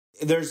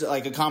there's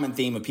like a common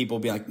theme of people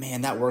being like,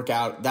 man, that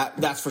workout,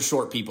 that's for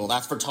short people.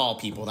 That's for tall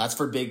people. That's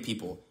for big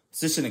people. It's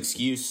just an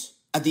excuse.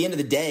 At the end of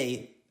the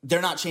day,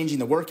 they're not changing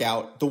the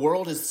workout. The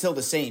world is still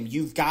the same.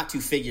 You've got to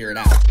figure it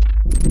out.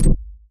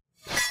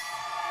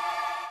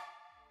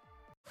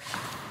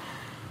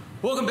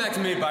 Welcome back to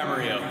Made by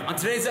Mario. On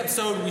today's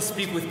episode, we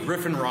speak with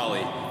Griffin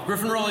Raleigh.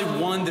 Griffin Raleigh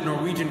won the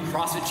Norwegian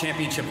CrossFit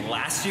Championship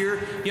last year.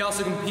 He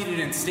also competed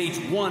in stage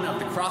 1 of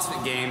the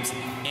CrossFit Games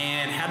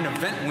and had an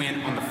event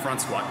win on the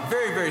front squat.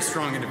 Very, very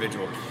strong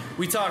individual.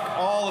 We talk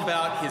all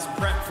about his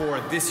prep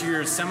for this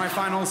year's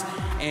semifinals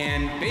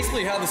and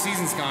basically how the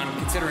season's gone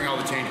considering all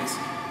the changes.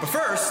 But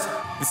first,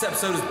 this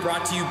episode is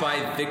brought to you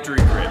by Victory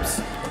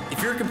Grips.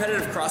 If you're a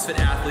competitive CrossFit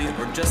athlete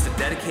or just a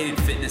dedicated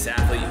fitness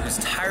athlete who's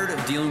tired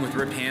of dealing with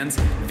ripped hands,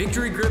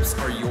 Victory Grips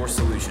are your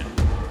solution.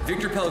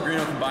 Victor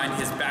Pellegrino combined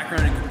his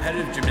background in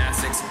competitive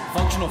gymnastics,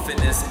 functional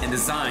fitness, and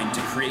design to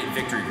create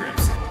Victory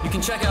Grips. You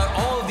can check out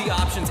all of the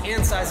options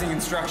and sizing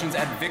instructions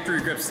at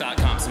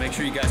victorygrips.com, so make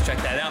sure you guys check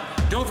that out.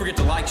 Don't forget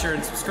to like, share,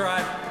 and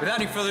subscribe. Without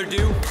any further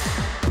ado,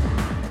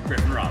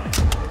 Griffin Raleigh.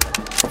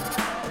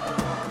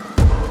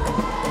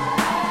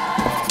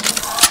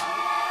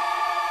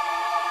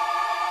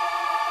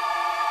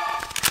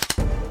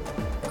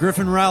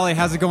 Griffin Raleigh,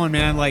 how's it going,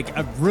 man? Like,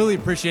 I really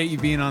appreciate you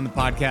being on the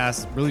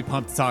podcast. Really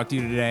pumped to talk to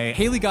you today.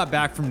 Haley got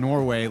back from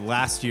Norway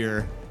last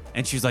year,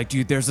 and she's like,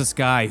 dude, there's this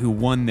guy who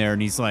won there,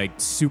 and he's, like,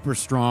 super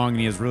strong, and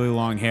he has really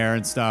long hair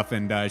and stuff,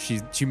 and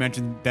she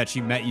mentioned that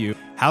she met you.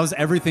 How's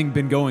everything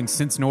been going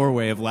since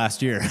Norway of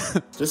last year?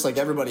 Just like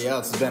everybody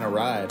else, it's been a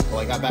ride. Well,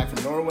 I got back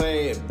from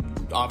Norway,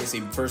 obviously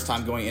first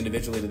time going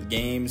individually to the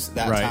games.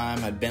 That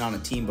time I'd been on a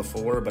team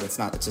before, but it's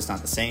just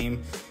not the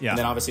same. Yeah. And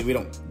then obviously we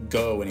don't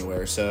go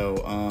anywhere.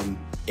 So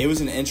it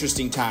was an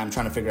interesting time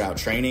trying to figure out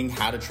training,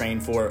 how to train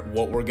for it,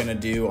 what we're going to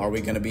do. Are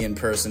we going to be in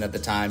person at the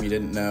time? You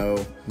didn't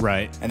know.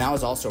 Right. And that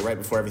was also right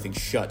before everything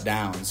shut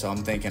down. So I'm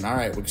thinking, all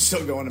right, we're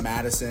still going to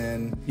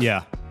Madison.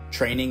 Yeah.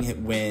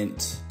 Training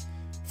went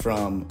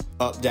from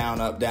up, down,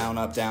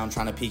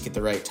 trying to peak at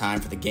the right time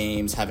for the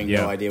games, having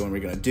no idea when we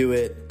were going to do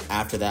it.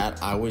 After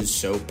that, I was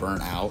so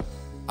burnt out.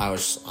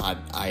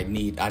 I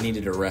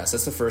needed a rest.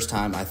 That's the first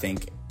time, I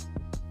think,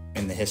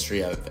 in the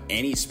history of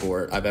any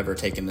sport I've ever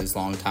taken as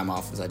long time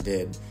off as I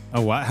did.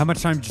 Oh, wow. How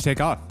much time did you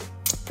take off?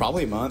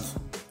 Probably a month.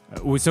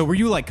 So were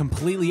you like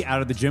completely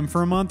out of the gym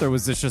for a month, or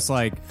was this just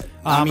like,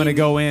 I'm going to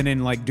go in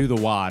and like do the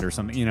WOD or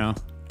something, you know?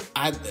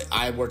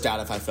 I worked out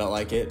if I felt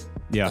like it.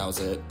 Yeah. That was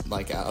it.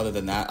 Like, other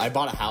than that, I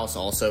bought a house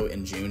also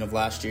in June of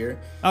last year.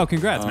 Oh,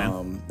 congrats,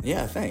 man.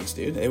 Yeah, thanks,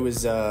 dude. It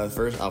was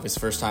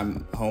first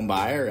time home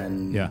buyer,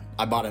 and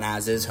I bought an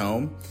as-is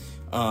home,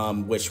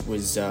 which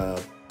was,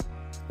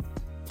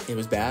 it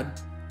was bad.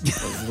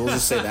 We'll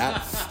just say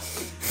that.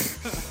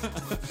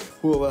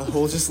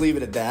 We'll just leave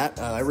it at that.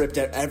 I ripped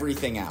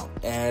everything out,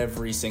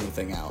 every single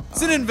thing out.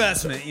 It's an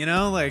investment, you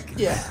know, like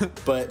yeah.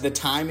 But the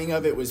timing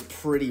of it was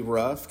pretty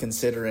rough,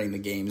 considering the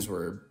games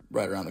were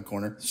right around the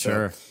corner.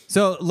 Sure.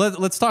 So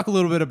let's talk a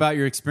little bit about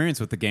your experience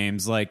with the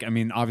games. Like, I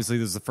mean, obviously,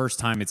 this is the first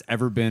time it's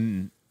ever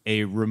been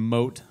a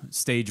remote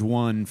stage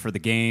 1 for the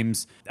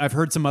games. I've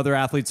heard some other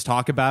athletes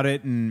talk about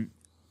it, and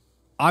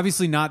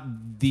obviously not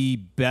the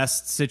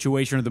best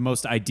situation or the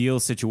most ideal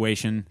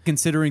situation,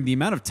 considering the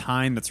amount of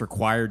time that's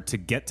required to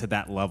get to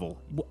that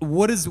level.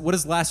 What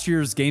does last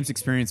year's games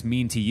experience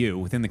mean to you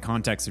within the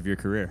context of your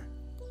career?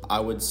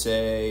 I would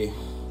say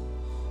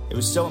it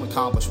was still an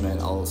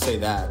accomplishment, I'll say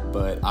that,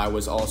 but it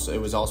was also a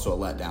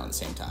letdown at the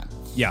same time.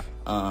 Yeah.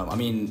 I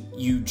mean,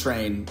 you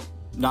train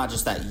not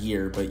just that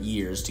year, but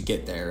years to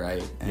get there,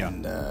 right?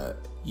 And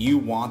you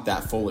want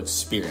that full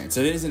experience.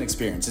 It is an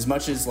experience. As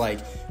much as, like,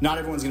 not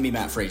everyone's going to be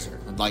Matt Fraser.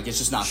 Like, it's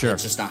just not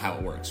it's just not how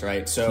it works,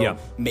 right? So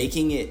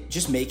making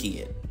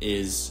it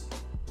is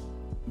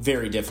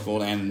very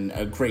difficult and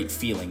a great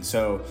feeling.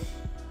 So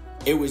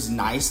it was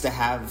nice to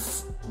have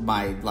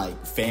my,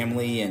 like,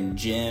 family and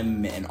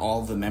gym and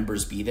all the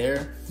members be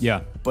there.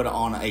 Yeah. But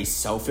on a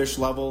selfish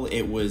level,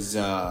 it was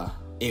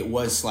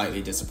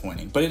slightly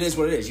disappointing. But it is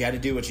what it is. You had to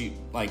do what you,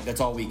 like,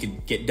 that's all we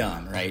could get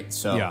done, right?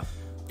 So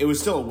it was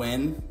still a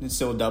win. It's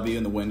still a W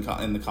in the win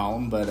in the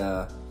column, but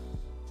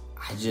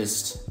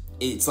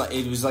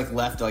it was like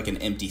left like an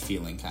empty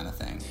feeling kind of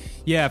thing.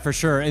 Yeah, for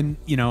sure. And,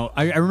 you know,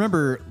 I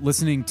remember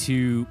listening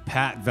to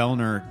Pat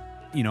Vellner,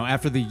 you know,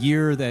 after the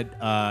year that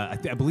I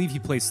believe he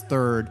placed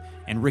third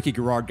and Ricky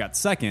Garrard got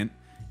second.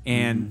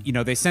 And, you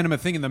know, they sent him a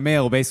thing in the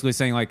mail basically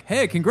saying, like,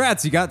 hey,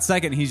 congrats, you got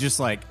second. And he's just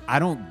like, I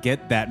don't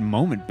get that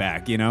moment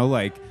back, you know?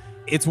 Like,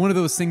 it's one of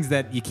those things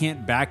that you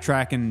can't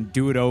backtrack and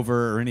do it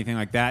over or anything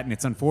like that. And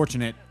it's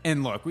unfortunate.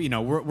 And look, you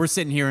know, we're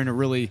sitting here in a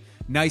really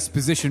nice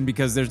position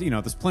because there's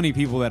plenty of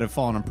people that have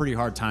fallen on pretty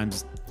hard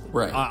times,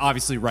 right?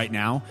 Obviously right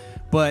now.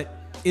 But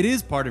it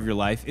is part of your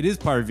life. It is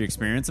part of your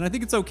experience. And I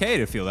think it's okay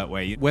to feel that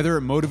way, whether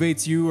it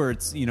motivates you or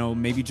it's, you know,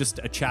 maybe just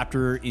a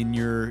chapter in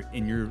your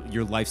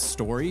life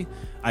story.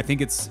 I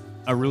think it's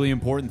a really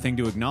important thing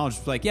to acknowledge.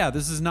 Like, yeah,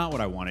 this is not what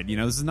I wanted. You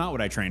know, this is not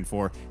what I trained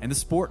for. And the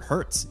sport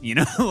hurts, you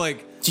know,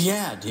 like.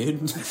 Yeah,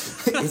 dude.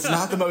 It's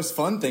not the most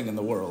fun thing in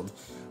the world.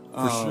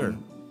 For sure.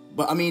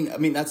 But I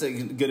mean, that's a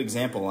good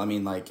example. I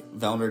mean, like,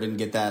 Vellner didn't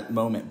get that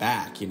moment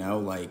back, you know,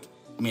 like,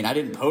 I mean, I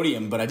didn't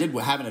podium, but I did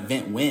have an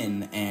event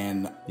win,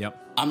 and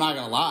I'm not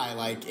going to lie,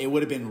 like, it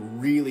would have been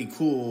really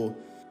cool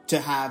to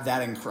have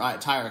that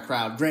entire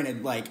crowd.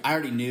 Granted, like, I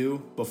already knew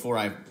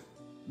before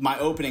my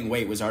opening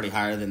weight was already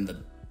higher than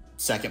the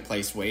second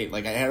place weight.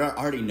 Like, I had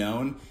already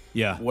known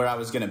where I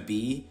was going to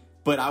be.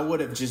 But I would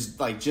have just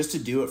to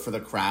do it for the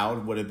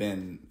crowd would have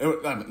been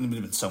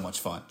so much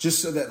fun. Just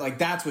so that, like,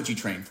 that's what you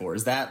train for,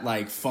 is that,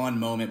 like, fun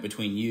moment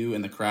between you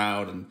and the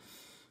crowd.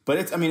 But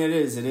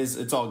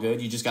it's all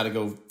good. You just got to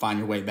go find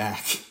your way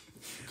back.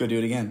 Go do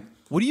it again.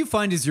 What do you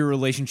find is your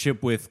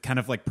relationship with kind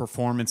of like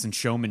performance and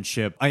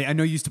showmanship? I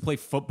know you used to play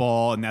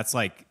football, and that's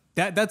like,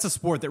 that's a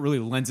sport that really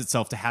lends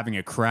itself to having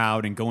a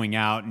crowd and going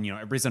out, and, you know,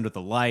 everybody's under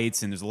the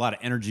lights and there's a lot of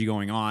energy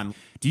going on.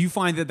 Do you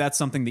find that that's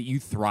something that you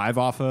thrive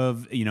off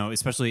of, you know,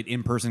 especially at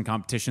in-person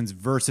competitions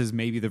versus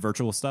maybe the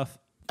virtual stuff?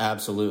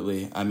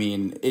 Absolutely. I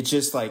mean, it's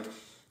just like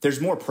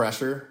there's more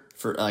pressure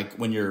for, like,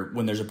 when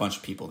there's a bunch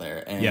of people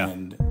there.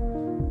 And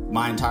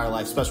my entire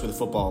life, especially with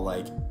football,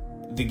 like,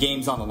 the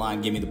game's on the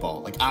line, give me the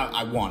ball. Like,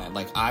 I want it.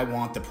 Like, I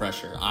want the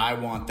pressure. I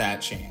want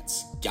that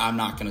chance. I'm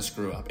not going to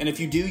screw up. And if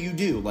you do, you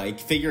do. Like,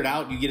 figure it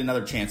out. You get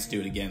another chance to do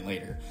it again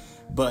later.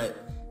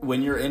 But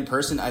when you're in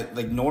person,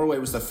 like, Norway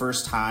was the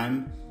first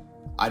time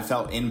I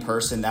felt in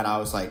person that I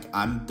was like,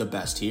 I'm the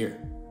best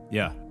here.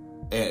 Yeah.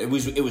 It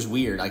was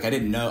weird. Like, I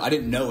didn't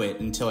know it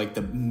until, like,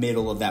 the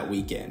middle of that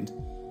weekend.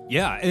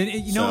 Yeah, and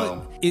you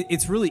know,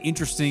 it's really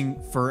interesting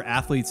for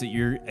athletes at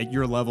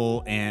your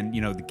level and,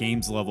 you know, the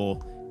games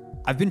level.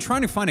 I've been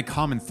trying to find a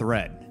common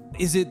thread.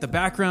 Is it the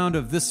background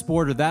of this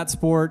sport or that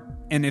sport?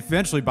 And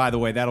eventually, by the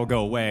way, that'll go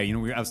away. You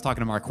know, I was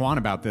talking to Marquand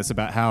about this,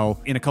 about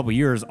how in a couple of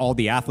years, all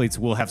the athletes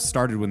will have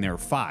started when they were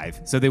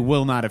 5. So they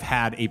will not have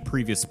had a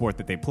previous sport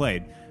that they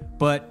played.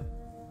 But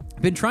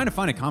I've been trying to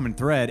find a common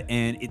thread,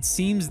 and it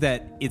seems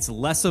that it's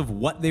less of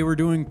what they were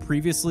doing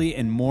previously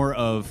and more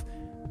of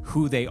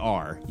who they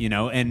are, you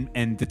know,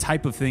 and the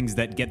type of things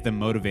that get them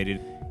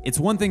motivated. It's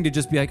one thing to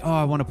just be like, oh,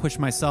 I want to push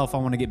myself, I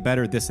want to get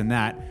better at this and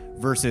that,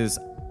 versus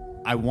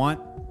I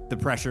want the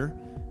pressure.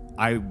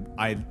 I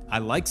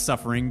like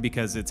suffering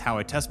because it's how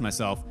I test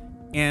myself.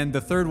 And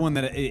the third one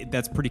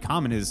that's pretty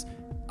common is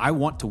I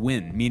want to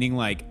win, meaning,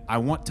 like, I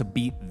want to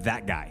beat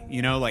that guy.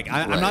 You know, like,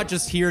 I'm not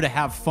just here to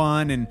have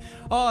fun and,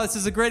 oh, this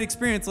is a great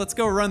experience, let's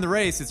go run the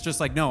race. It's just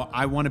like, no,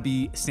 I want to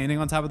be standing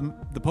on top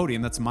of the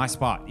podium. That's my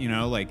spot, you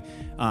know? Like,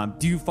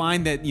 do you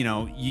find that, you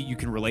know, you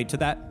can relate to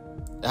that?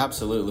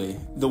 Absolutely.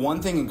 The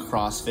one thing in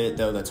CrossFit,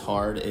 though, that's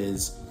hard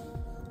is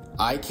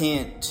I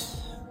can't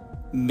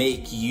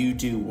make you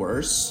do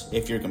worse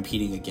if you're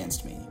competing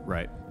against me.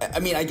 Right. I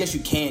mean, I guess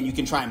you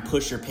can try and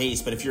push your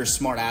pace, but if you're a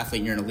smart athlete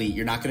and you're an elite,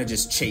 you're not going to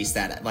just chase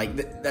that.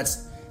 Like,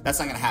 that's not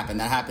going to happen.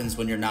 That happens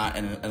when you're not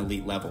at an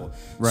elite level.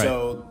 Right.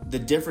 So the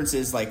difference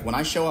is, like, when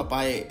I show up,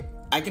 I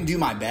can do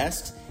my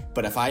best,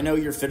 but if I know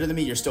you're fitter than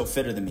me, you're still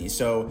fitter than me.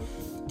 So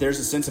there's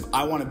a sense of,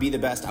 I want to be the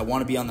best, I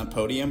want to be on the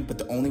podium, but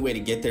the only way to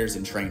get there is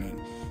in training.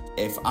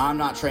 If I'm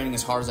not training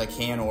as hard as I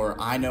can, or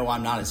I know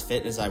I'm not as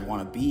fit as I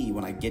want to be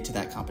when I get to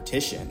that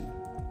competition,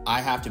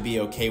 I have to be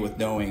okay with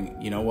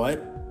knowing, you know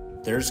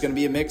what, there's going to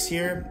be a mix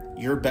here.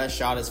 Your best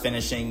shot is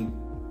finishing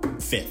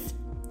 5th.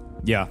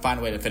 Yeah. Find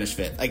a way to finish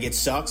 5th. Like, it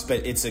sucks,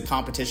 but it's a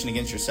competition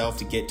against yourself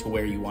to get to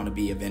where you want to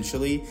be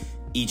eventually.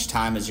 Each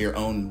time is your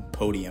own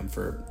podium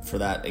for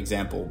that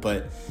example.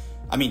 But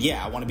I mean,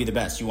 yeah, I want to be the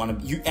best.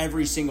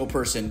 Every single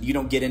person, you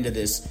don't get into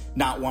this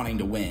not wanting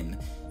to win.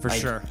 For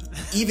sure.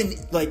 Even,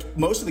 like,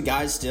 most of the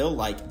guys still,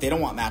 like, they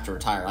don't want Matt to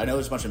retire. I know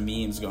there's a bunch of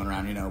memes going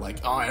around, you know, like,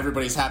 oh,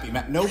 everybody's happy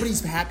Matt.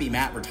 Nobody's happy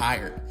Matt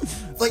retired.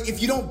 Like,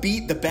 if you don't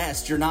beat the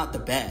best, you're not the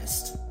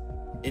best.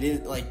 It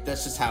is, like,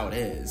 that's just how it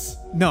is.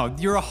 No,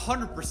 you're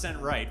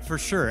 100% right, for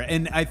sure.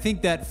 And I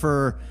think that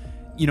for,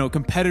 you know,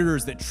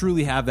 competitors that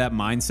truly have that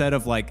mindset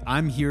of, like,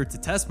 I'm here to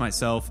test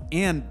myself.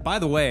 And by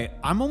the way,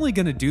 I'm only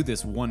going to do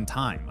this one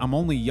time. I'm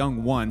only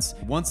young once.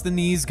 Once the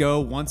knees go,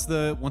 once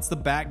the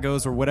back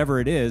goes, or whatever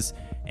it is,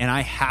 and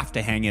I have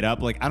to hang it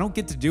up. Like, I don't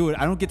get to do it.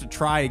 I don't get to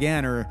try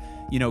again or,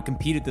 you know,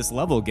 compete at this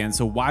level again.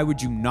 So why would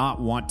you not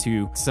want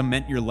to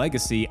cement your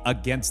legacy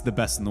against the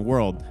best in the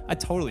world? I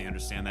totally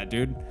understand that,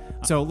 dude.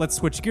 So let's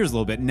switch gears a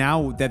little bit.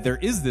 Now that there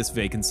is this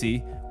vacancy,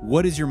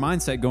 what is your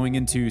mindset going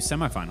into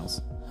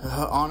semifinals?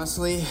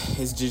 Honestly,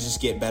 is to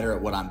just get better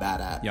at what I'm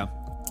bad at. Yeah.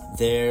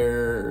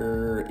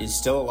 There is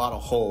still a lot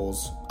of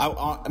holes.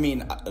 I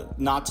mean,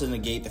 not to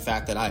negate the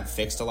fact that I've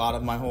fixed a lot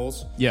of my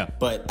holes. Yeah.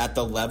 But at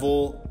the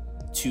level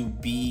to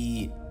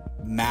be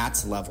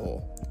Matt's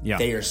level,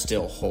 they are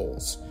still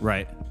holes.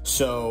 Right.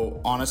 So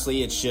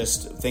honestly, it's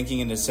just thinking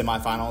into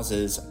semifinals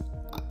is,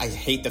 I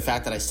hate the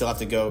fact that I still have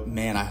to go,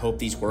 man, I hope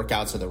these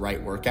workouts are the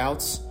right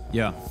workouts.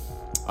 Yeah.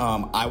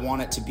 I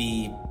want it to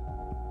be,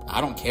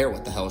 I don't care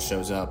what the hell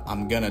shows up.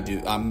 I'm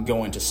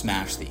going to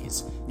smash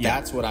these. Yeah.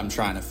 That's what I'm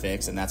trying to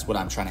fix, and that's what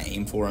I'm trying to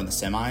aim for in the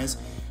semis.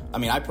 I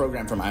mean, I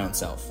program for my own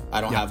self. I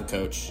don't have a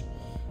coach.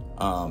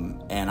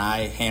 And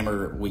I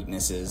hammer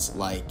weaknesses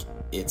like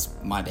it's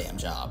my damn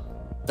job.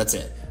 That's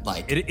it.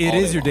 Like it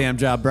is your damn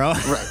job, bro.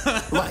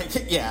 Right.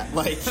 Like, yeah,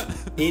 like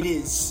it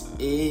is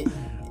it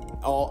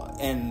all.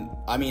 And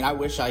I mean, I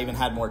wish I even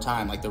had more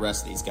time like the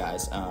rest of these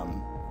guys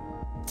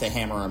to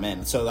hammer them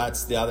in. So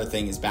that's the other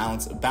thing is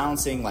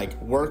balancing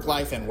like work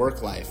life and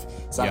work life.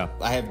 So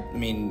I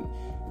mean,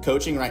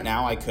 coaching right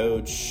now, I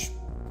coach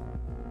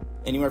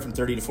anywhere from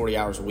 30 to 40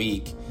 hours a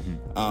week.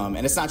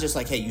 And it's not just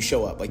like, hey, you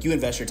show up, like you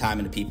invest your time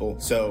into people.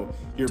 So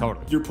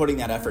you're putting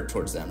that effort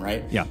towards them.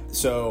 Right. Yeah.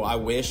 So I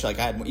wish like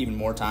I had even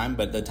more time,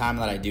 but the time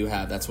that I do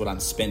have, that's what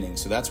I'm spending.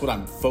 So that's what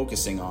I'm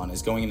focusing on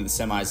is going into the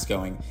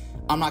semis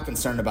I'm not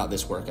concerned about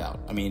this workout.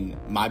 I mean,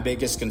 my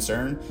biggest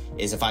concern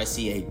is if I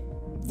see a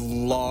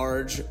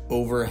large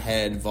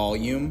overhead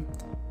volume,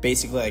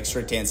 basically like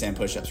strict handstand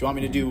push-ups. You want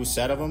me to do a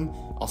set of them?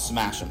 I'll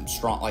smash them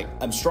strong. Like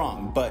I'm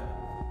strong, but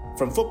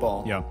from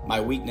football, my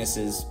weakness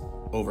is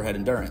overhead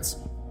endurance.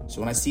 So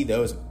when I see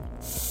those,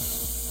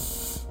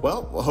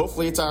 well,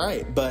 hopefully it's all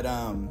right. But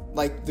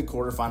like the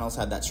quarterfinals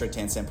had that strict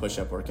handstand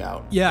push-up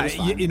workout. Yeah,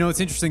 you know, it's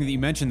interesting that you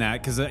mentioned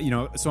that because, you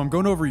know, so I'm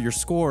going over your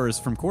scores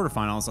from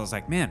quarterfinals. I was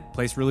like, man,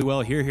 placed really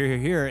well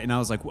here. And I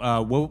was like,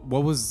 what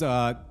was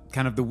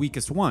kind of the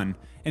weakest one?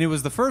 And it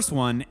was the first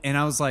one. And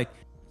I was like,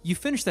 you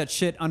finished that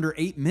shit under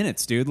 8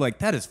 minutes, dude. Like,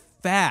 that is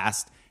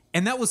fast.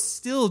 And that was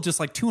still just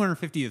like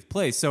 250th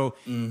place. So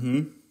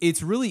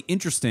it's really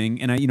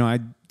interesting. And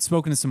I'd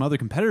spoken to some other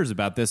competitors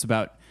about this,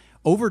 about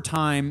over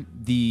time,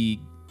 the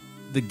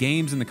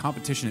games and the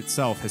competition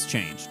itself has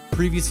changed.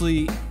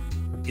 Previously,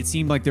 it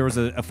seemed like there was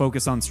a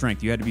focus on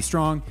strength. You had to be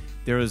strong.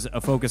 There was a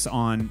focus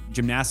on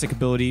gymnastic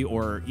ability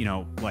or, you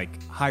know,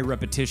 like high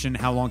repetition.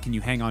 How long can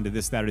you hang on to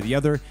this, that, or the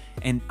other?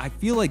 And I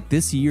feel like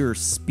this year,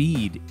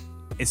 speed,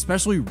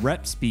 especially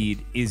rep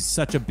speed, is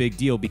such a big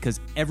deal because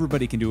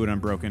everybody can do it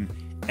unbroken.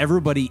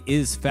 Everybody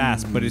is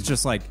fast, but it's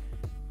just like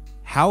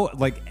how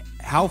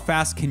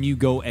fast can you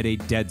go at a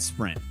dead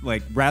sprint?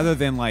 Like rather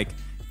than like,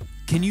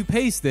 can you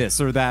pace this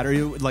or that? Or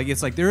like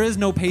it's like there is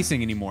no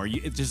pacing anymore.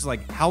 It's just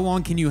like how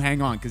long can you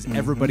hang on? Because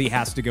everybody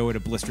has to go at a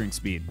blistering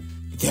speed.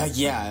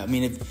 Yeah. I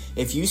mean,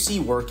 if you see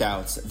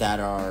workouts that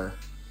are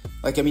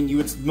like, I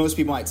mean, most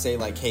people might say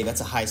like, hey, that's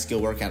a high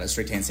skill workout, a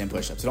strict handstand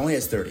push-ups. It only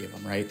has 30 of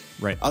them, right?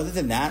 Right. Other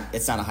than that,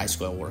 it's not a high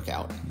skill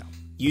workout. No.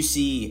 You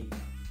see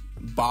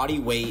body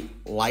weight,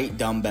 light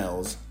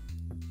dumbbells.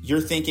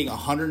 You're thinking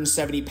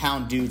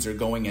 170-pound dudes are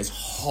going as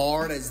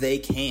hard as they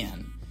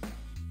can.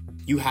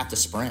 You have to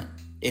sprint.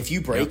 If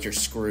you break, you're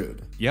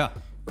screwed. Yeah.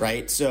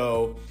 Right?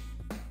 So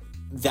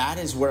that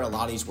is where a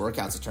lot of these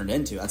workouts have turned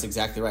into. That's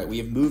exactly right. We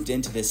have moved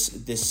into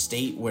this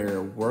state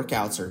where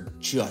workouts are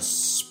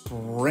just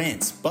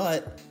sprints.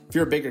 But if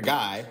you're a bigger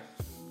guy,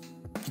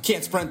 you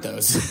can't sprint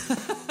those.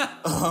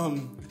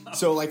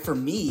 So like for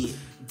me,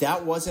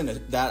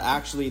 that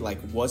actually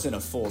wasn't a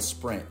full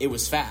sprint. It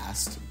was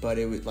fast, but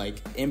it was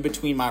like in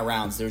between my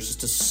rounds, there's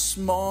just a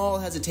small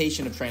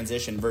hesitation of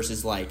transition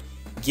versus like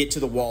get to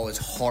the wall as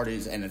hard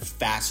and as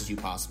fast as you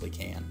possibly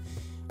can.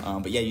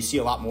 But yeah, you see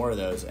a lot more of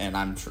those, and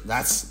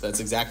that's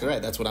exactly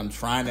right. That's what I'm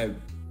trying to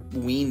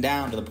wean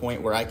down to the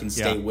point where I can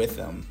stay with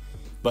them.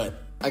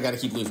 But I got to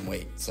keep losing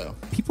weight. So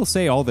people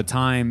say all the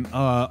time,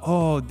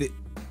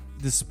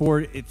 the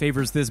sport, it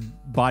favors this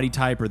body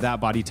type or that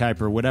body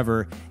type or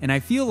whatever. And I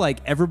feel like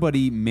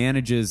everybody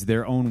manages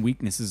their own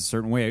weaknesses a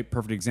certain way. A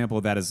perfect example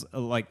of that is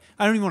like,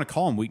 I don't even want to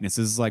call them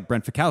weaknesses, like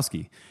Brent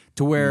Fikowski,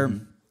 to where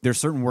there's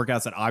certain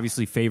workouts that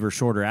obviously favor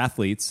shorter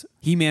athletes.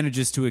 He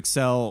manages to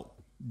excel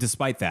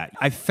despite that.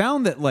 I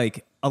found that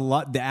like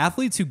the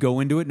athletes who go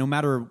into it, no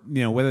matter,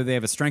 you know, whether they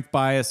have a strength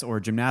bias or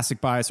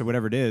gymnastic bias or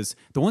whatever it is,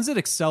 the ones that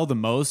excel the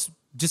most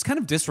just kind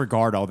of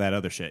disregard all that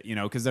other shit, you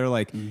know, because they're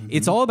like,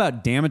 it's all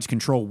about damage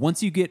control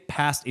once you get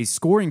past a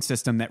scoring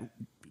system that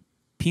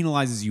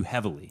penalizes you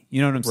heavily.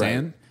 You know what I'm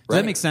saying? Does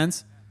that make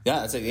sense?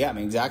 Yeah, I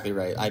mean, exactly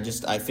right. I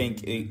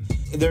think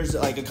there's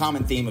like a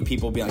common theme of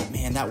people being like,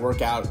 man, that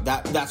workout,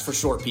 that's for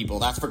short people,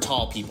 that's for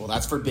tall people,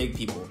 that's for big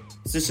people.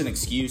 It's just an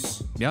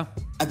excuse. Yeah.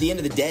 At the end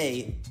of the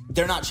day,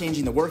 they're not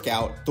changing the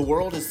workout. The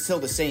world is still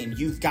the same.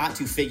 You've got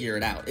to figure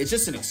it out. It's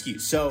just an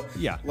excuse. So,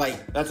 yeah,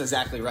 like, that's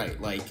exactly right.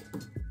 Like,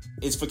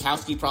 is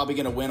Fikowski probably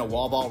going to win a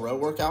wall ball row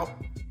workout?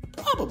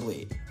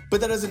 Probably.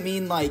 But that doesn't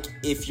mean, like,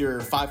 if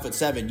you're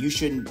 5'7", you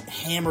shouldn't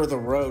hammer the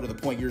row to the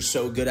point you're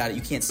so good at it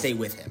you can't stay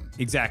with him.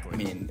 Exactly. I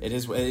mean, it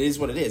is what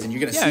it is, and you're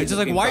going to see. Yeah, it's just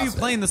like, why are you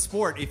playing the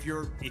sport if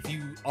you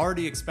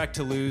already expect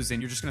to lose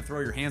and you're just going to throw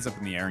your hands up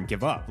in the air and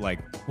give up? Like,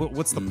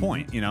 what's the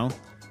point? You know,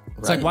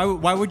 it's like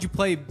why would you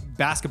play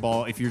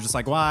basketball if you're just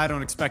like, well, I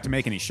don't expect to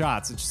make any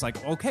shots? It's just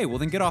like, okay, well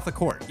then get off the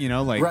court. You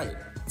know, like right.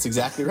 That's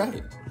exactly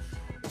right.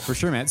 For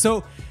sure, man.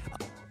 So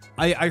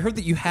I heard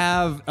that you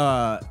have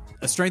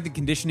a strength and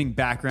conditioning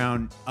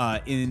background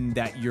in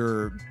that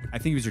I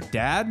think it was your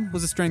dad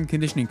was a strength and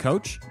conditioning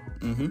coach.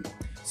 Mm-hmm.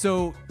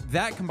 So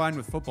that combined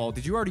with football,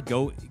 did you already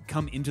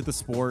come into the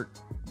sport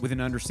with an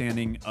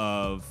understanding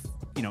of,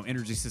 you know,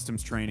 energy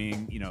systems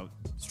training, you know,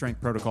 strength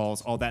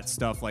protocols, all that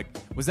stuff? Like,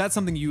 was that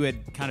something you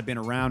had kind of been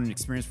around and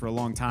experienced for a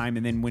long time?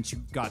 And then once you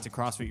got to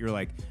CrossFit, you're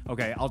like,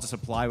 okay, I'll just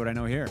apply what I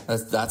know here.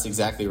 That's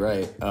exactly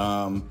right.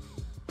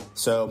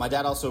 So my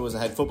dad also was a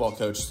head football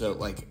coach. So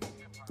like,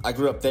 I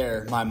grew up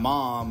there. My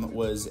mom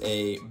was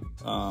a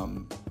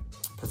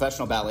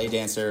professional ballet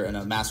dancer and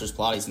a master's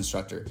Pilates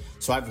instructor.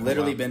 So I've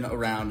literally been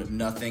around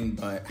nothing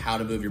but how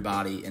to move your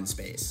body in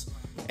space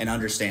and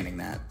understanding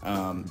that.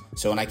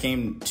 So when I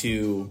came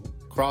to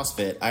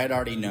CrossFit, I had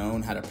already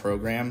known how to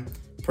program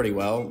pretty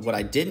well. What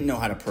I didn't know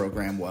how to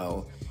program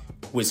well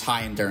was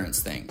high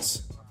endurance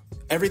things.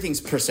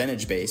 Everything's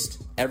percentage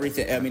based.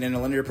 Everything, I mean, in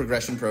a linear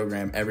progression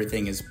program,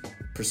 everything is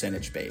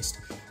percentage based.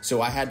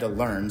 So I had to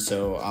learn.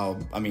 So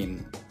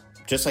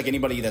just like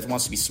anybody that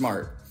wants to be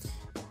smart,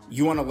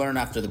 you want to learn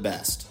after the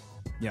best.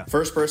 Yeah.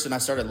 First person I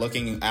started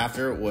looking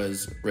after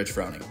was Rich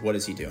Froning. What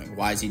is he doing?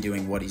 Why is he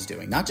doing what he's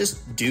doing? Not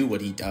just do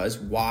what he does.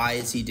 Why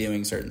is he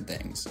doing certain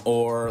things?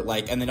 Or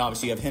like, and then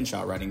obviously you have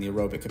Henshaw writing the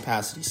aerobic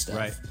capacity stuff.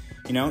 Right.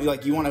 You know,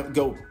 like you want to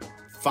go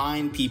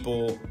find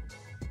people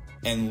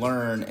and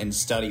learn and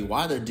study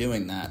why they're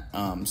doing that.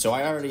 So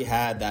I already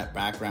had that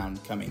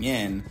background coming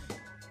in.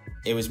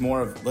 It was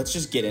more of, let's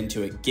just get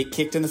into it, get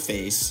kicked in the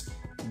face,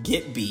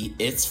 get beat,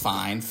 it's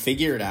fine,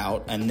 figure it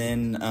out. And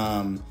then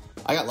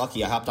I got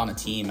lucky. I hopped on a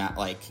team at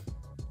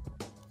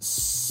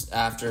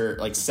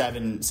after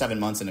 7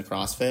 months into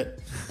CrossFit.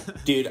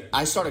 Dude,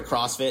 I started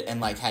CrossFit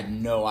and had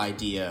no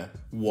idea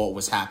what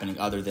was happening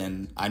other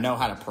than I know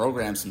how to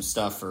program some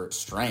stuff for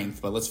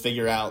strength, but let's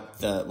figure out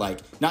the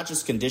not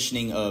just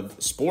conditioning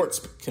of sports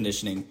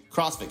conditioning,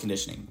 CrossFit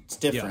conditioning. It's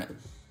different.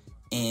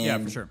 Yeah,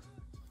 and for sure.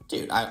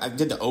 Dude, I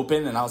did the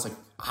open and I was like,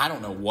 I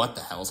don't know what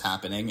the hell's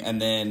happening. And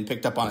then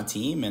picked up on a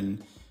team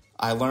and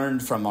I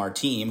learned from our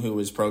team who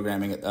was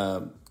programming it,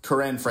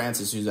 Corinne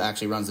Francis, who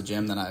actually runs the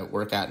gym that I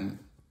work at and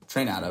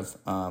train out of.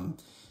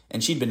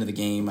 And she'd been to the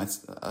game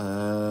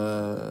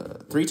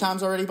 3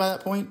 times already by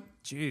that point.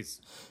 Jeez.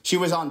 She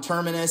was on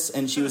Terminus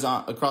and she was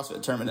on a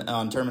CrossFit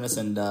on Terminus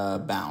and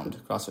Bound,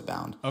 CrossFit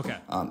Bound. Okay.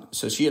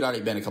 So she had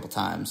already been a couple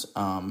times.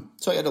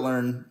 So I had to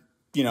learn,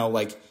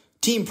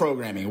 team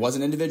programming. It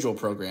wasn't individual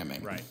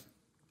programming. Right.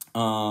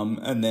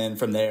 And then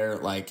from there,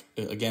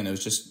 again, it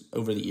was just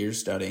over the years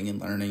studying and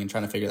learning and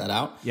trying to figure that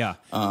out. Yeah.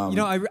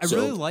 I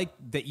really like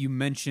that you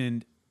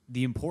mentioned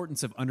the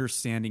importance of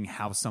understanding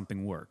how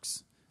something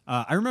works.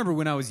 I remember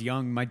when I was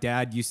young, my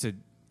dad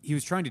he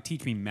was trying to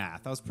teach me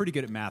math. I was pretty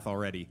good at math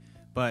already,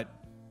 but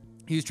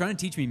he was trying to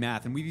teach me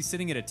math, and we'd be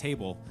sitting at a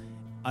table,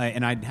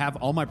 and I'd have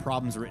all my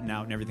problems written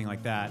out and everything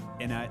like that.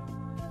 And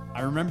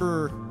I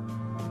remember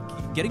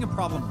getting a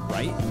problem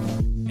right,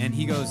 and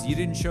he goes, "You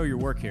didn't show your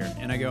work here."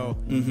 And I go,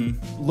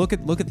 "Look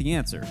at the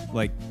answer.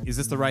 Is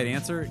this the right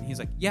answer?" And he's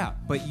like, "Yeah,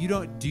 but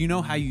do you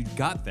know how you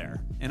got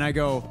there?" And I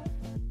go,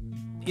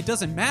 "It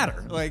doesn't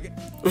matter.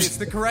 It's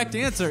the correct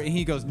answer." And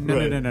he goes, "No,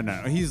 right.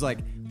 no. He's like,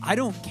 "I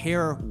don't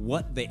care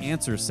what the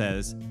answer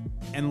says,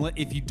 and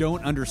if you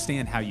don't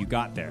understand how you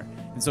got there."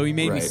 And so he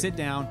made me sit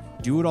down,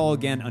 do it all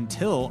again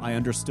until I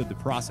understood the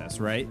process,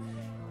 right?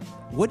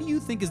 What do you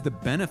think is the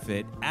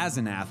benefit as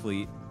an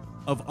athlete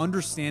of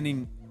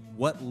understanding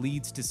what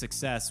leads to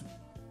success,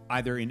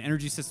 either in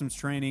energy systems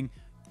training,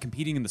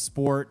 competing in the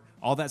sport,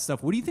 all that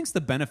stuff? What do you think is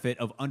the benefit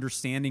of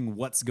understanding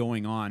what's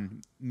going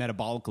on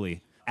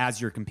metabolically as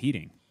you're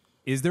competing?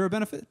 Is there a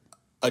benefit?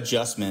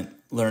 Adjustment,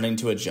 learning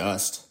to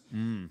adjust.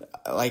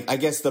 I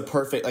guess a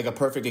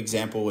perfect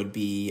example would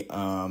be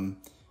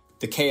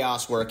the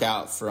chaos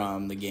workout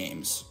from the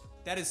games.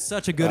 That is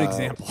such a good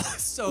example.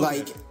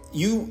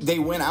 They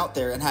went out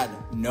there and had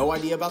no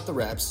idea about the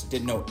reps,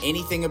 didn't know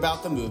anything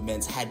about the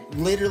movements, had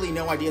literally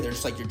no idea. They're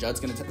just like, your judge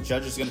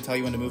is going to tell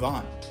you when to move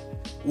on.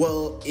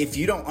 Well, if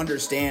you don't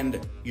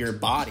understand your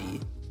body,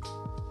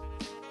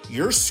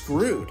 you're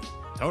screwed.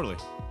 Totally.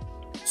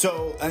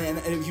 So, and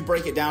if you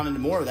break it down into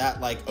more of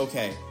that,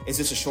 okay, is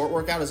this a short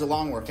workout? Is it a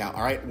long workout?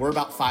 All right, we're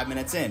about 5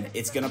 minutes in.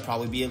 It's going to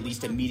probably be at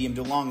least a medium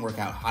to long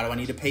workout. How do I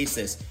need to pace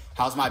this?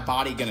 How's my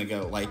body going to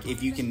go?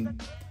 If you can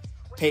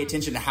pay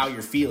attention to how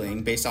you're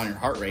feeling based on your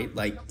heart rate,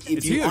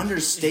 if you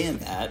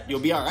understand that,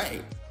 you'll be all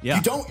right. Yeah.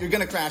 You don't, you're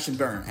going to crash and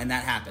burn, and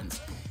that happens.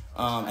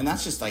 And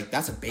that's just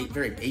that's a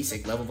very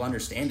basic level of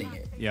understanding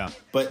it. Yeah.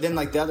 But then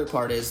the other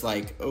part is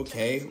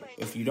okay,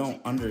 if you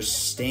don't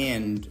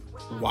understand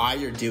why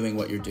you're doing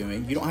what you're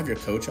doing, you don't have your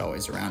coach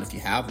always around if you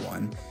have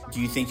one.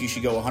 Do you think you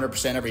should go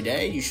 100% every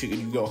day? You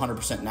go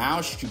 100%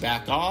 now? Should you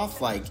back off?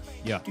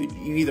 Dude,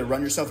 you either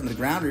run yourself into the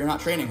ground or you're not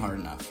training hard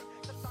enough.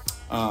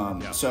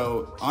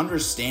 So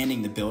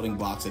understanding the building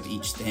blocks of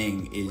each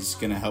thing is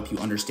going to help you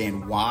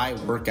understand why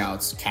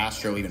workouts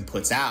Castro even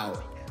puts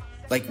out.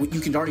 You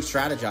can already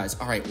strategize.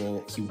 All right,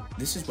 well,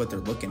 this is what they're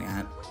looking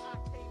at.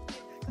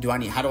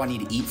 How do I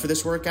need to eat for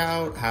this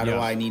workout? How do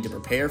I need to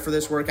prepare for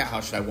this workout? How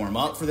should I warm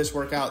up for this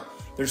workout?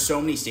 There's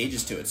so many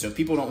stages to it. So if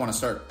people don't want to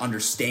start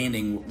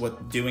understanding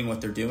what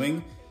they're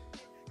doing,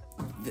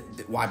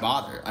 why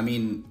bother? I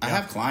mean, I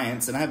have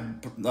clients and I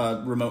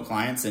have remote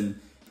clients,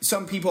 and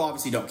some people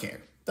obviously don't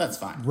care. That's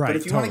fine. Right, but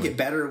if you want to get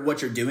better at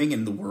what you're doing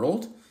in the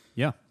world,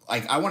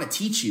 I want to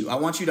teach you. I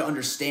want you to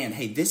understand,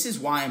 hey, this is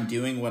why I'm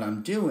doing what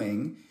I'm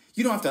doing.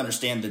 You don't have to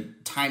understand the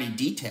tiny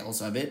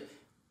details of it,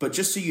 but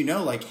just so you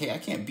know, hey, I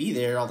can't be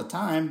there all the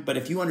time. But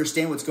if you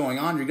understand what's going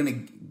on, you're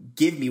going to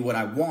give me what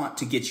I want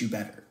to get you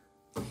better.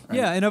 Right?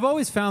 Yeah, and I've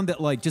always found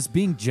that like just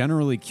being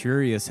generally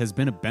curious has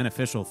been a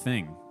beneficial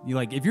thing. You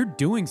like if you're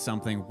doing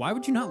something, why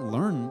would you not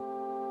learn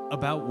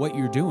about what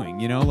you're doing?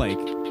 You know, like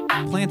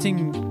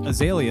planting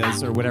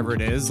azaleas or whatever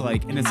it is,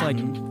 like, and it's like,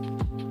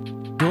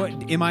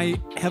 am I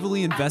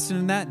heavily invested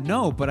in that?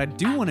 No, but I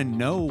do want to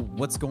know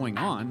what's going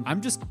on.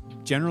 I'm just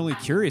generally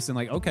curious and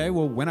like, okay,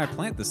 well, when I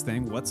plant this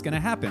thing, what's going to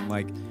happen?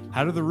 Like,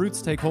 how do the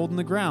roots take hold in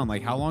the ground?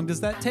 Like, how long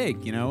does that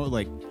take? You know,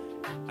 like,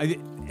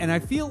 I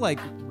feel like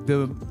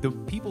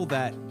the people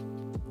that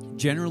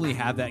generally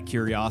have that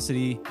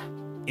curiosity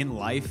in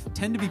life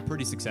tend to be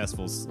pretty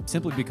successful,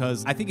 simply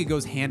because I think it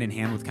goes hand in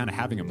hand with kind of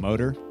having a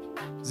motor.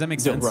 Does that make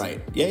sense?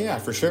 Right. Yeah,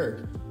 for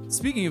sure.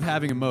 Speaking of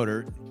having a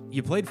motor,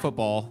 you played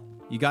football,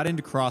 you got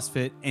into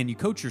CrossFit, and you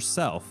coach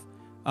yourself.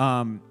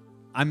 I'm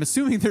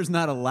assuming there's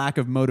not a lack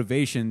of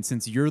motivation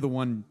since you're the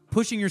one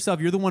pushing yourself,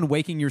 you're the one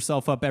waking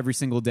yourself up every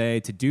single day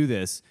to do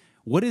this.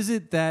 What is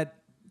it that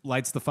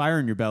lights the fire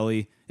in your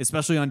belly,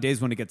 especially on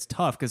days when it gets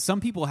tough? Because some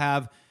people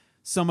have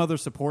some other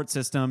support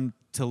system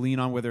to lean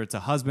on, whether it's a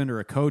husband or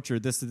a coach or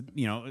this,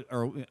 you know,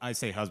 or I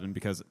say husband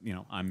because, you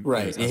know, I'm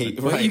right. Hey,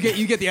 right.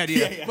 You get the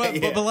idea.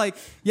 But like,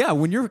 yeah,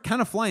 when you're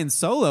kind of flying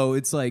solo,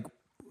 it's like,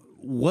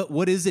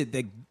 what is it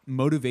that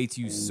motivates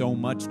you so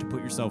much to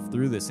put yourself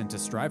through this and to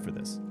strive for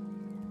this?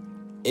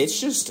 It's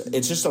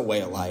just a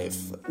way of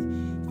life.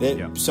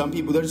 That some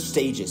people, there's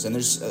stages, and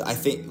I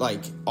think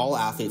like all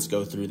athletes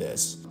go through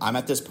this. I'm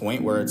at this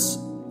point where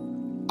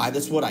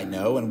that's what I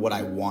know and what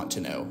I want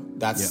to know.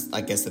 That's,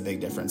 I guess, the big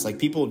difference. Like,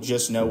 people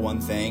just know one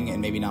thing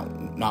and maybe not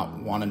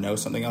want to know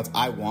something else.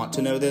 I want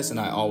to know this, and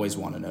I always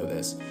want to know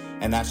this.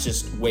 And that's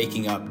just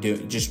waking up,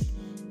 just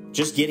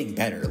getting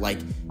better. Like,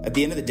 at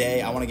the end of the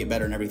day, I want to get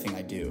better in everything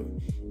I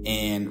do.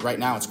 And right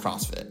now it's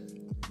CrossFit.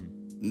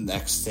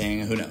 Next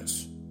thing, who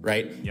knows,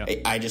 right? Yep.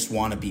 I just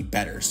want to be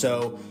better.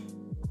 So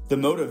the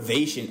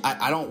motivation,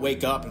 I don't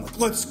wake up and like,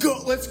 let's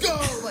go.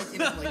 Like, you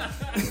know,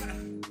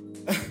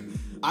 like...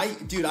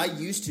 I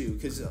used to,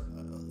 because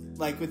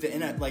like with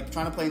like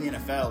trying to play in the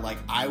NFL, like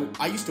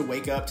I used to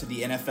wake up to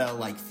the NFL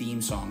like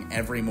theme song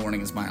every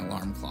morning as my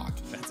alarm clock.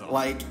 That's awesome.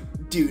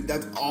 Like, dude,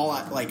 that's all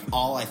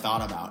I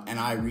thought about. And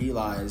I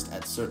realized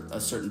at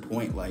a certain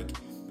point, like,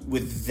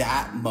 with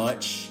that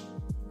much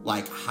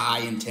like high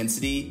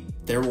intensity,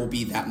 there will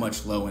be that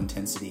much low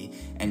intensity.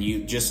 And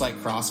you, just like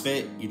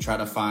CrossFit, you try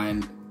to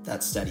find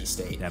that steady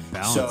state, that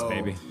balance,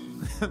 baby.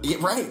 Yeah,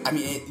 right. I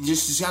mean, it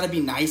just got to be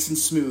nice and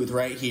smooth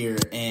right here.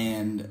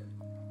 And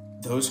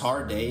those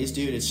hard days,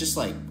 dude, it's just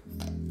like,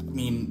 I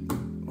mean,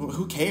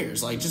 who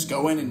cares? Like, just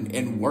go in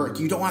and work.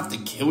 You don't have to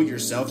kill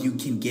yourself. You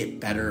can get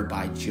better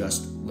by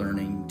just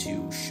learning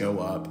to show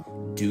up,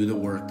 do the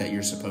work that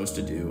you're supposed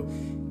to do.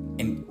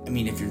 And I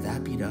mean, if you're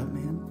that beat up,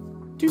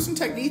 man, do some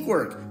technique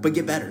work, but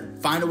get better.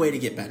 Find a way to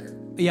get better.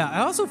 Yeah, I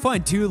also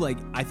find, too, like,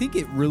 I think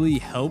it really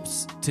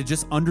helps to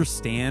just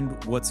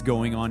understand what's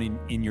going on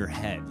in your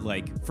head.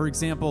 Like, for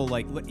example,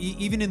 like,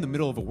 even in the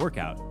middle of a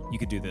workout, you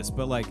could do this.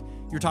 But, like,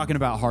 you're talking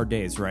about hard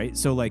days, right?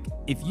 So, like,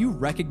 if you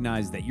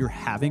recognize that you're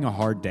having a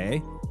hard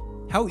day,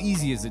 how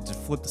easy is it to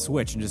flip the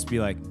switch and just be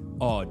like,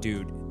 oh,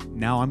 dude,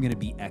 now I'm going to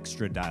be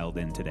extra dialed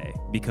in today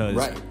because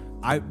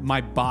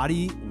my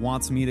body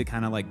wants me to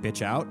kind of, like,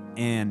 bitch out,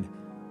 and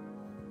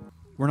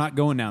we're not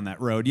going down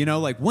that road. You know,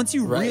 like, once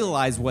you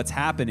realize what's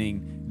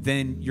happening,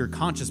 then your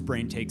conscious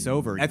brain takes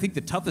over. I think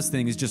the toughest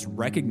thing is just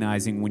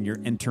recognizing when you're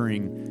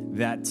entering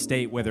that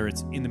state, whether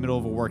it's in the middle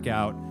of a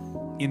workout,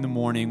 in the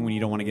morning when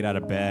you don't want to get out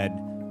of bed,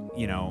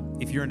 you know,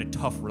 if you're in a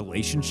tough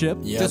relationship,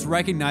 just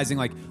recognizing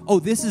like, oh,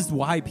 this is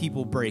why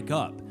people break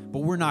up, but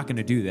we're not going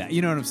to do that.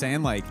 You know what I'm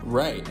saying? Like,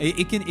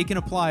 it can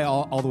apply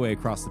all the way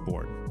across the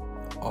board.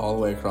 All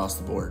the way across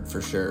the board,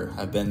 for sure.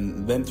 I've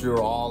been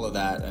through all of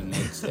that, and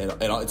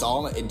it's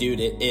all, dude.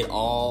 It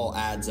all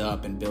adds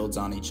up and builds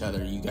on each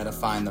other. You got to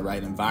find the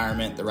right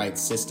environment, the right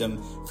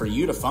system for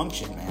you to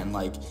function, man.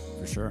 Like,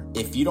 for sure.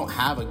 If you don't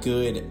have a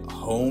good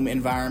home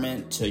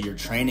environment to your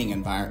training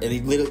environment,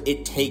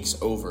 it takes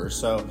over.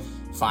 So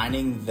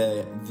finding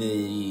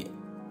the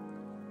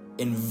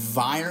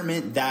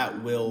environment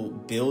that will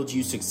build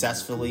you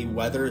successfully,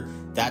 whether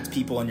that's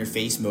people in your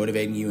face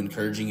motivating you,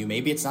 encouraging you.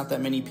 Maybe it's not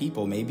that many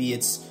people. Maybe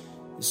it's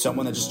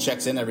someone that just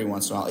checks in every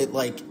once in a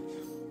while.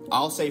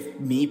 I'll say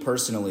me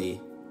personally,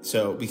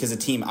 so because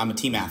I'm a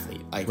team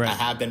athlete. Like, I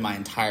have been my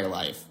entire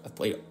life. I've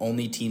played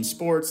only team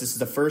sports. This is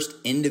the first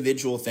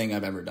individual thing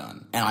I've ever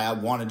done. And I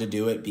wanted to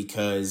do it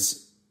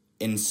because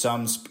in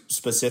some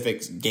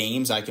specific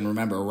games I can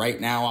remember right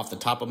now off the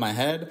top of my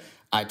head,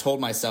 I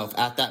told myself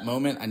at that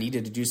moment I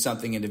needed to do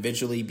something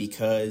individually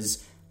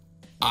because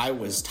I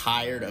was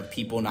tired of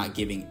people not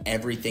giving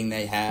everything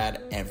they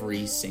had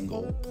every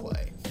single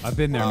play. I've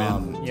been there,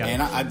 man. Yeah.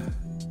 And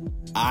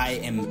I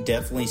am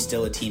definitely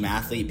still a team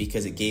athlete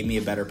because it gave me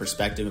a better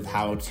perspective of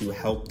how to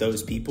help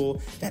those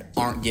people that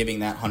aren't giving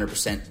that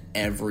 100%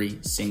 every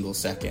single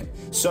second.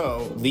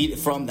 So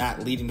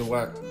leading to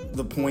what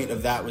the point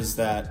of that was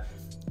that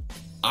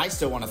I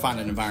still want to find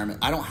an environment.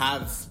 I don't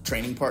have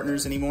training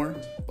partners anymore.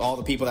 All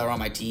the people that were on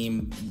my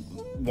team,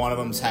 one of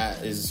them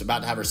is about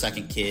to have her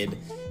second kid.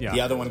 Yeah.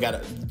 The other one got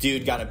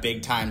a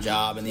big time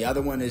job, and the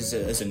other one is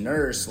a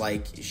nurse.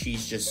 Like,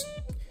 she's just,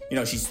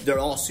 they're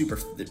all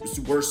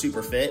we're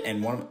super fit,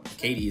 and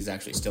Katie is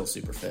actually still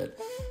super fit.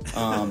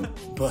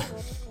 But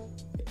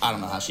I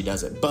don't know how she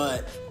does it.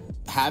 But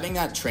having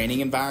that training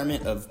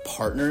environment of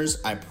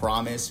partners, I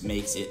promise,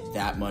 makes it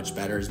that much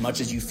better. As much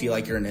as you feel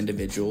like you're an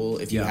individual,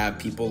 if you have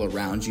people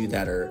around you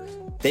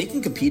they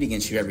can compete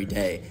against you every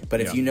day.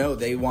 But if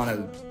they want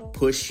to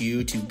push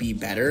you to be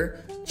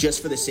better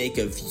just for the sake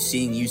of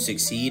seeing you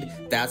succeed,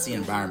 that's the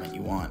environment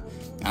you want.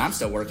 And I'm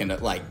still working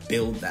to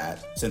build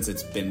that, since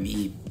it's been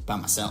me by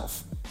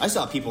myself. I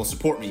still have people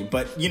support me,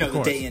 but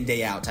the day in,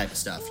 day out type of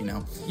stuff,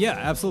 Yeah,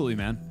 absolutely,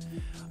 man.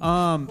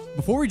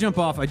 Before we jump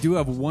off, I do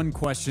have one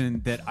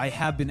question that I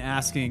have been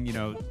asking,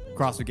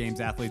 CrossFit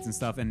Games athletes and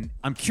stuff, and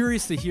I'm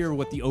curious to hear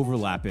what the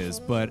overlap is.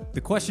 But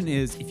the question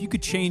is, if you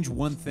could change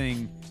one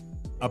thing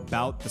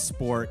about the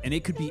sport, and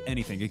it could be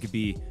anything, it could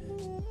be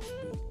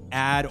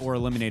add or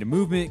eliminate a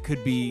movement, it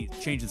could be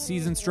change the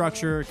season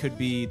structure, it could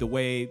be the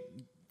way,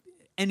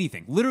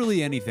 anything,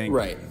 literally anything.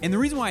 Right. And the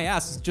reason why I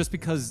ask is just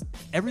because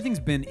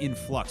everything's been in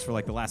flux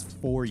for the last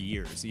 4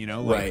 years,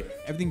 right.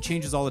 Everything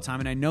changes all the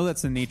time, and I know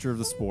that's the nature of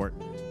the sport.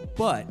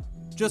 But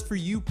just for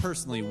you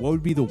personally, what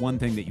would be the one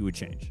thing that you would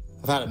change?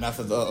 I've had enough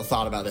of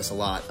thought about this a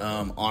lot.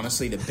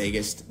 Honestly, the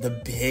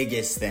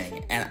biggest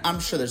thing, and I'm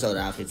sure there's other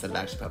athletes that have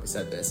actually probably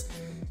said this,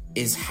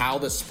 is how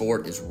the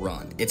sport is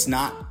run. It's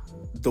not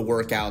the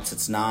workouts.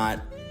 It's not,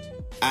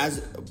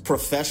 as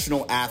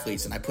professional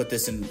athletes, and I put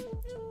this in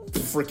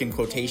freaking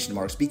quotation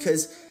marks,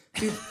 because,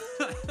 dude,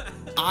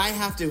 I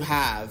have to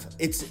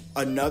it's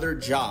another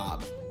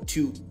job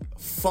to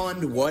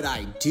fund what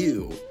I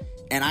do,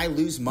 and I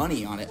lose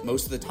money on it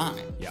most of the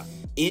time. Yeah.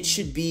 It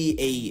should be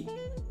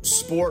a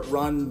sport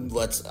run,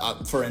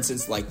 for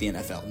instance, like the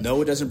NFL.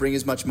 No, it doesn't bring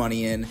as much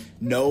money in.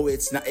 No,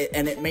 it's not,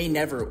 and it may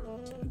never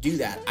do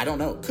that. I don't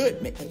know.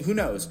 Could. Who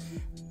knows?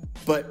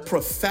 But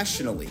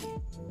professionally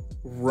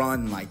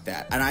run like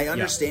that. And I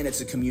understand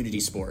it's a community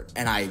sport,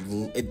 and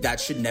that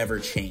should never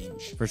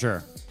change. For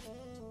sure.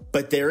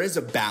 But there is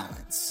a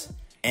balance,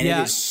 and it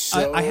is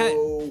so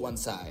one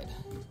side.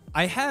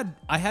 I had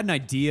an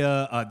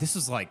idea. This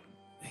was it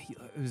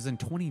was in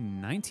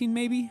 2019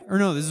 maybe? Or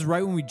no, this is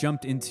right when we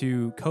jumped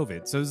into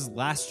COVID. So this is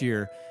last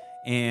year,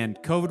 and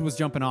COVID was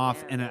jumping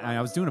off, and I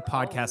was doing a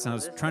podcast, and I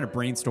was trying to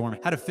brainstorm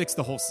how to fix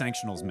the whole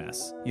sanctionals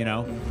mess,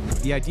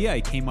 The idea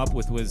I came up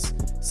with was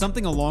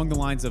something along the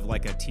lines of a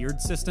tiered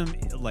system.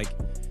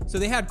 So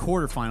they had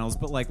quarterfinals,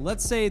 but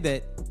let's say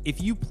that if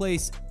you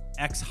place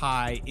X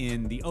high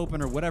in the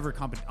open or whatever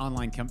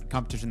online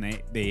competition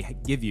they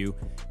give you,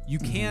 you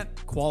can't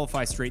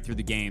qualify straight through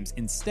the games.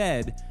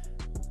 Instead,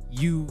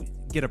 you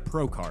get a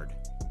pro card,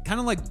 kind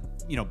of like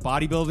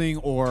bodybuilding,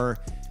 or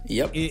in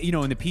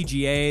the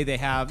PGA they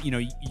have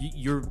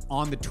you're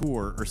on the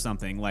tour or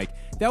something.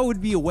 That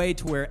would be a way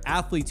to where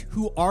athletes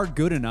who are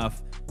good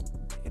enough,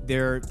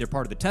 they're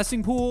part of the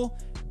testing pool,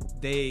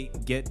 they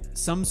get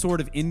some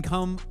sort of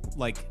income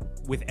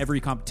with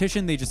every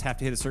competition. They just have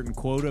to hit a certain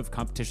quota of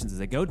competitions as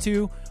they go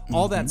to,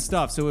 all that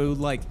stuff. So it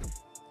would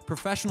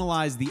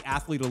professionalize the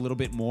athlete a little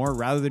bit more,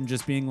 rather than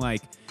just being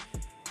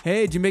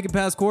hey, did you make it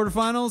past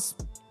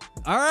quarterfinals?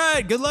 All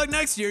right, good luck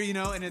next year,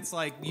 and it's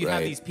you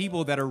have these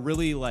people that are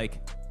really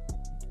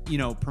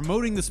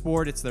promoting the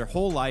sport. It's their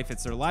whole life,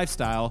 it's their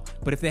lifestyle.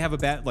 But if they have a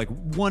bad,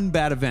 one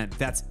bad event,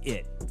 that's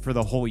it for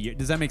the whole year.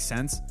 Does that make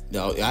sense?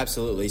 No,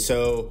 absolutely.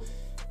 So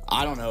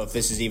I don't know if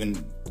this has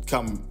even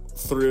come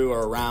through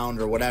or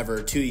around or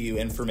whatever to you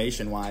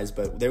information wise,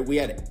 but we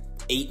had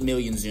 8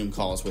 million Zoom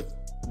calls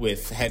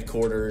with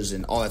headquarters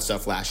and all that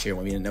stuff last year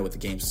when we didn't know what the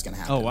games was going to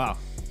happen. Oh, wow.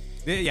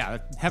 Yeah,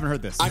 haven't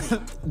heard this.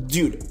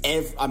 Dude,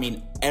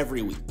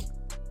 every week.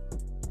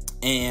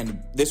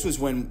 And this was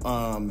when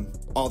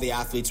all the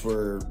athletes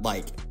were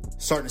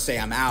starting to say,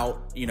 I'm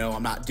out,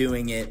 I'm not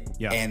doing it.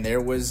 Yeah. And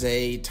there was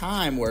a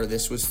time where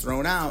this was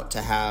thrown out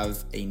to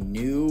have a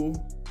new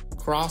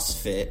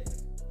CrossFit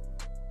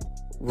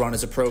run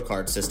as a pro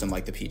card system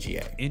like the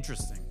PGA.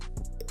 Interesting.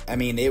 I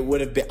mean, it would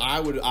have been,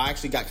 I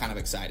actually got kind of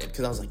excited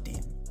because I was like,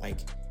 damn,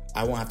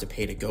 I won't have to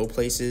pay to go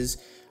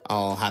places.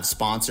 I'll have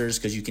sponsors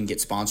because you can get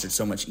sponsored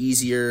so much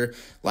easier.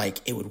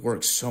 It would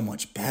work so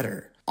much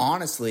better.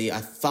 Honestly, I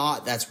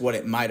thought that's what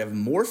it might have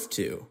morphed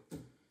to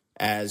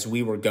as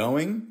we were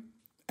going,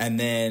 and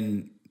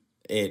then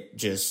it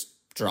just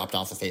dropped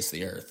off the face of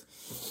the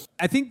earth.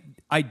 I think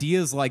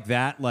ideas like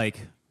that,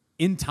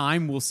 in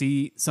time, we'll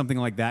see something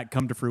like that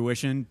come to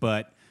fruition,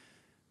 but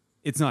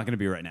it's not going to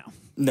be right now.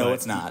 No,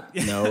 it's not.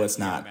 No, it's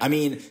not. I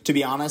mean, to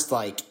be honest,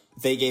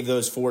 they gave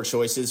those 4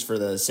 choices for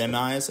the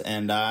semis,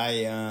 and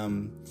I,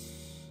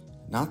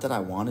 not that I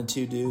wanted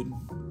to, dude,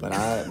 but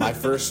my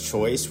first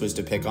choice was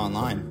to pick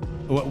online.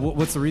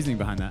 What's the reasoning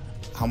behind that?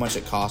 How much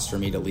it costs for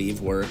me to leave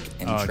work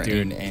and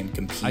train and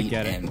compete. I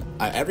get it. And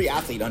every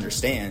athlete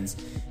understands.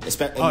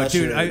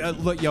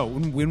 Look,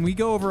 when we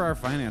go over our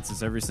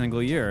finances every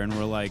single year, and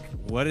we're like,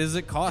 what does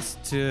it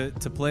cost to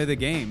play the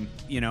game?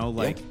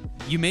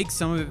 You make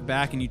some of it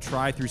back, and you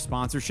try through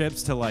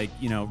sponsorships to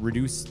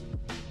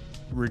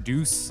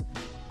reduce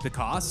the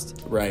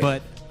cost. Right.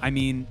 But I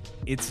mean,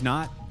 it's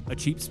not a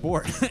cheap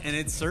sport, and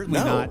it's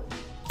certainly not.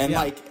 And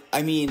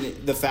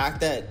the fact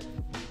that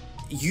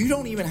you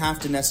don't even have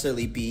to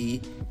necessarily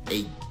be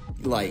a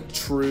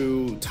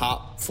true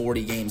top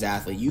 40 games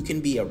athlete. You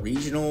can be a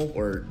regional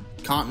or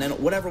continental,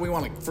 whatever we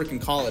want to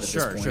freaking call it at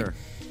this point. Sure.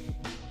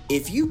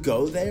 If you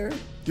go there,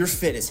 you're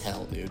fit as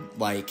hell, dude.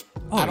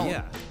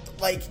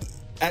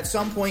 At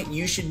some point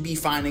you should be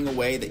finding a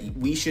way that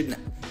we shouldn't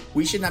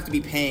have to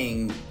be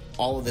paying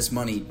all of this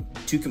money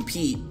to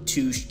compete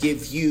to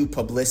give you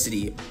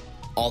publicity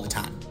all the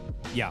time.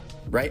 Yeah.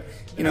 Right?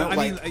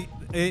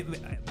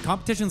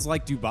 Competitions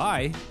like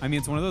Dubai,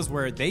 it's one of those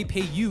where they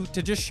pay you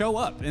to just show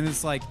up, and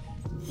it's like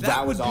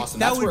that was awesome.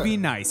 That would be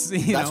nice.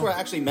 That's where I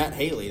actually met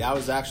Haley. That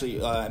was actually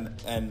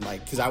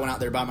because I went out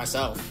there by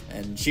myself,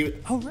 and she.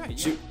 Oh right.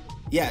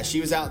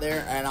 She was out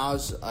there, and I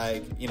was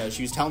like,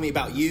 she was telling me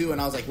about you, and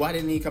I was like, why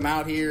didn't he come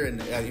out here?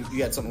 And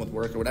you had something with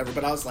work or whatever.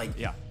 But I was like,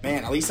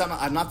 man, at least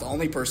I'm not the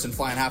only person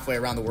flying halfway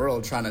around the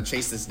world trying to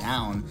chase this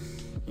down.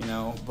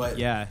 But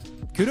yeah,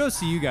 kudos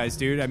to you guys,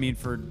 dude.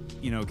 For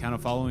kind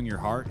of following your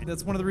heart.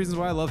 That's one of the reasons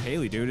why I love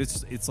Haley, dude.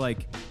 It's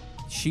like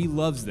she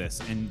loves this,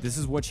 and this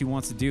is what she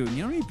wants to do. And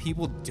you know how many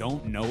people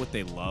don't know what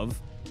they love?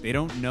 They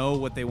don't know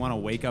what they want to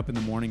wake up in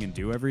the morning and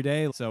do every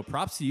day. So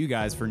props to you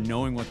guys for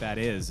knowing what that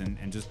is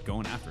and just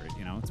going after it.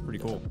 It's pretty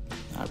cool.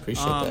 I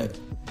appreciate that.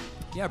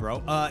 Yeah,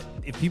 bro.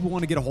 If people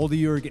want to get a hold of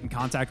you or get in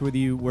contact with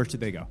you, where should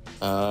they go?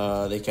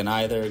 They can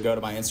either go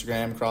to my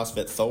Instagram,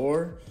 CrossFit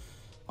Thor.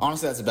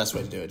 Honestly, that's the best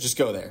way to do it. Just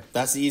go there.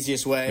 That's the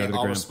easiest way.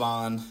 I'll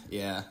respond.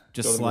 Yeah.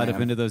 Just slide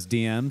up into those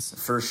DMs.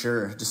 For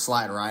sure. Just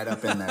slide right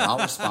up in there. I'll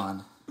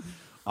respond.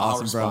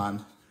 Awesome, bro.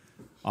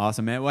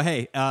 Awesome, man. Well,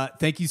 hey,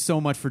 thank you so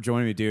much for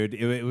joining me, dude.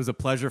 It was a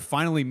pleasure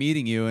finally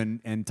meeting you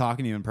and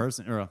talking to you in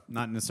person, or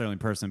not necessarily in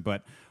person,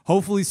 but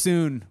hopefully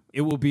soon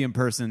it will be in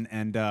person,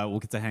 and we'll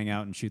get to hang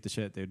out and shoot the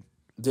shit, dude.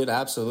 Dude,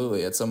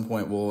 absolutely. At some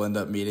point, we'll end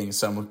up meeting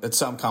at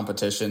some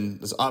competition.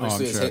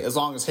 Obviously, as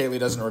long as Haley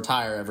doesn't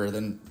retire ever,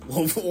 then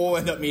we'll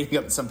end up meeting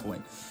up at some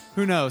point.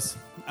 Who knows?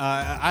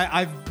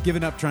 I've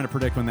given up trying to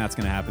predict when that's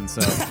going to happen,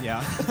 so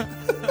yeah.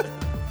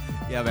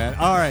 Yeah, man.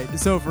 All right.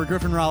 So for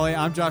Griffin Raleigh,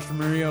 I'm Josh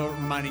Murillo,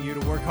 reminding you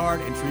to work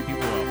hard and treat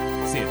people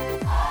well. See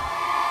ya.